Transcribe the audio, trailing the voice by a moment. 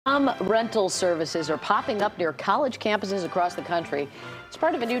Rental services are popping up near college campuses across the country. It's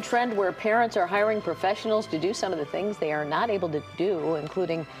part of a new trend where parents are hiring professionals to do some of the things they are not able to do,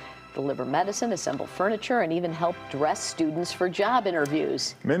 including deliver medicine, assemble furniture, and even help dress students for job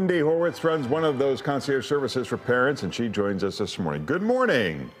interviews. Mindy Horwitz runs one of those concierge services for parents, and she joins us this morning. Good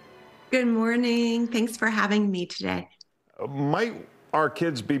morning. Good morning. Thanks for having me today. Might our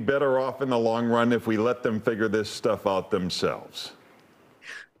kids be better off in the long run if we let them figure this stuff out themselves?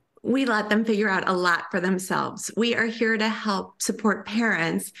 We let them figure out a lot for themselves. We are here to help support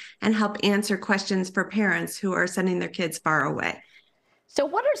parents and help answer questions for parents who are sending their kids far away. So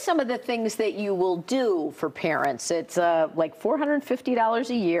what are some of the things that you will do for parents? It's like $450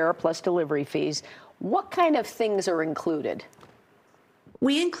 a year plus delivery fees. What kind of things are included?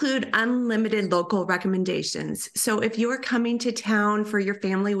 We include unlimited local recommendations. So if you're coming to town for your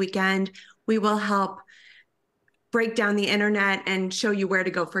family weekend, we will help break down the internet and show you where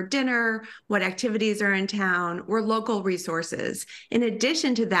to go for dinner, what activities are in town. We're local resources. In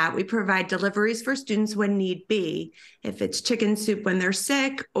addition to that, we provide deliveries for students when need be. If it's chicken soup when they're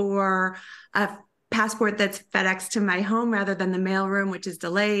sick, or a passport that's FedExed to my home rather than the mailroom, which is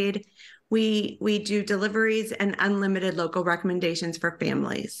delayed. We do deliveries and unlimited local recommendations for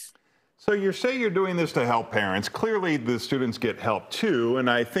families. So you say you're doing this to help parents. Clearly, the students get help too, and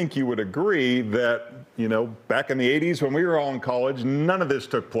I think you would agree that, back in the 80s when we were all in college, none of this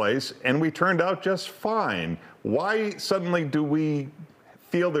took place, and we turned out just fine. Why suddenly do we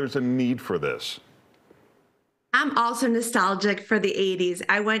feel there's a need for this? I'm also nostalgic for the 80s.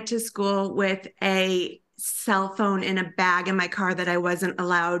 I went to school with a cell phone in a bag in my car that I wasn't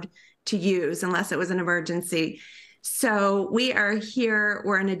allowed to use unless it was an emergency. So we are here,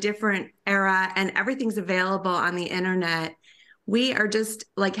 we're in a different era, and everything's available on the internet. We are just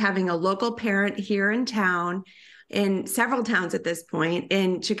like having a local parent here in town, in several towns at this point,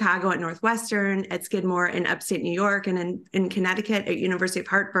 in Chicago at Northwestern, at Skidmore in upstate New York, and in Connecticut at University of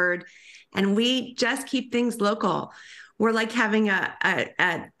Hartford. And we just keep things local. We're like having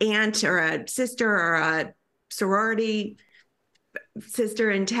an aunt or a sister or a sorority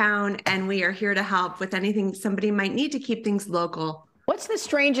sister in town, and we are here to help with anything somebody might need to keep things local. What's the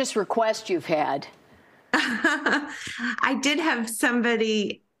strangest request you've had? I did have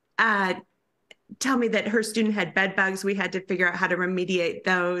somebody tell me that her student had bed bugs. We had to figure out how to remediate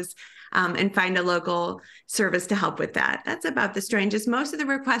those and find a local service to help with that. That's about the strangest. Most of the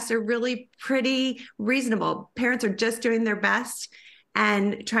requests are really pretty reasonable. Parents are just doing their best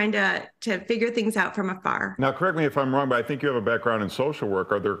and trying to figure things out from afar. Now, correct me if I'm wrong, but I think you have a background in social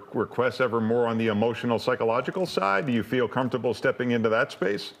work. Are there requests ever more on the emotional, psychological side? Do you feel comfortable stepping into that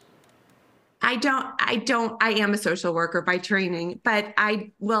space? I am a social worker by training, but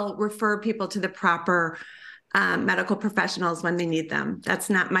I will refer people to the proper medical professionals when they need them. That's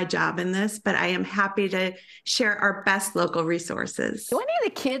not my job in this, but I am happy to share our best local resources. Do any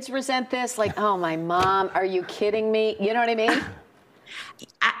of the kids resent this? Like, oh, my mom, are you kidding me? You know what I mean?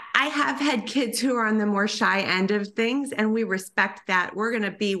 I have had kids who are on the more shy end of things, and we respect that. We're going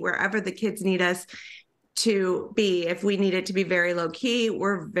to be wherever the kids need us to be. If we need it to be very low key,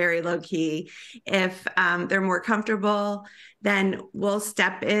 we're very low key. If they're more comfortable, then we'll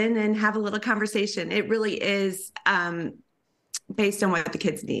step in and have a little conversation. It really is based on what the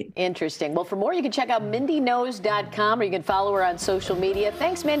kids need. Interesting. Well, for more, you can check out mindyknows.com, or you can follow her on social media.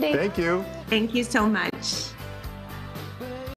 Thanks, Mindy. Thank you. Thank you so much.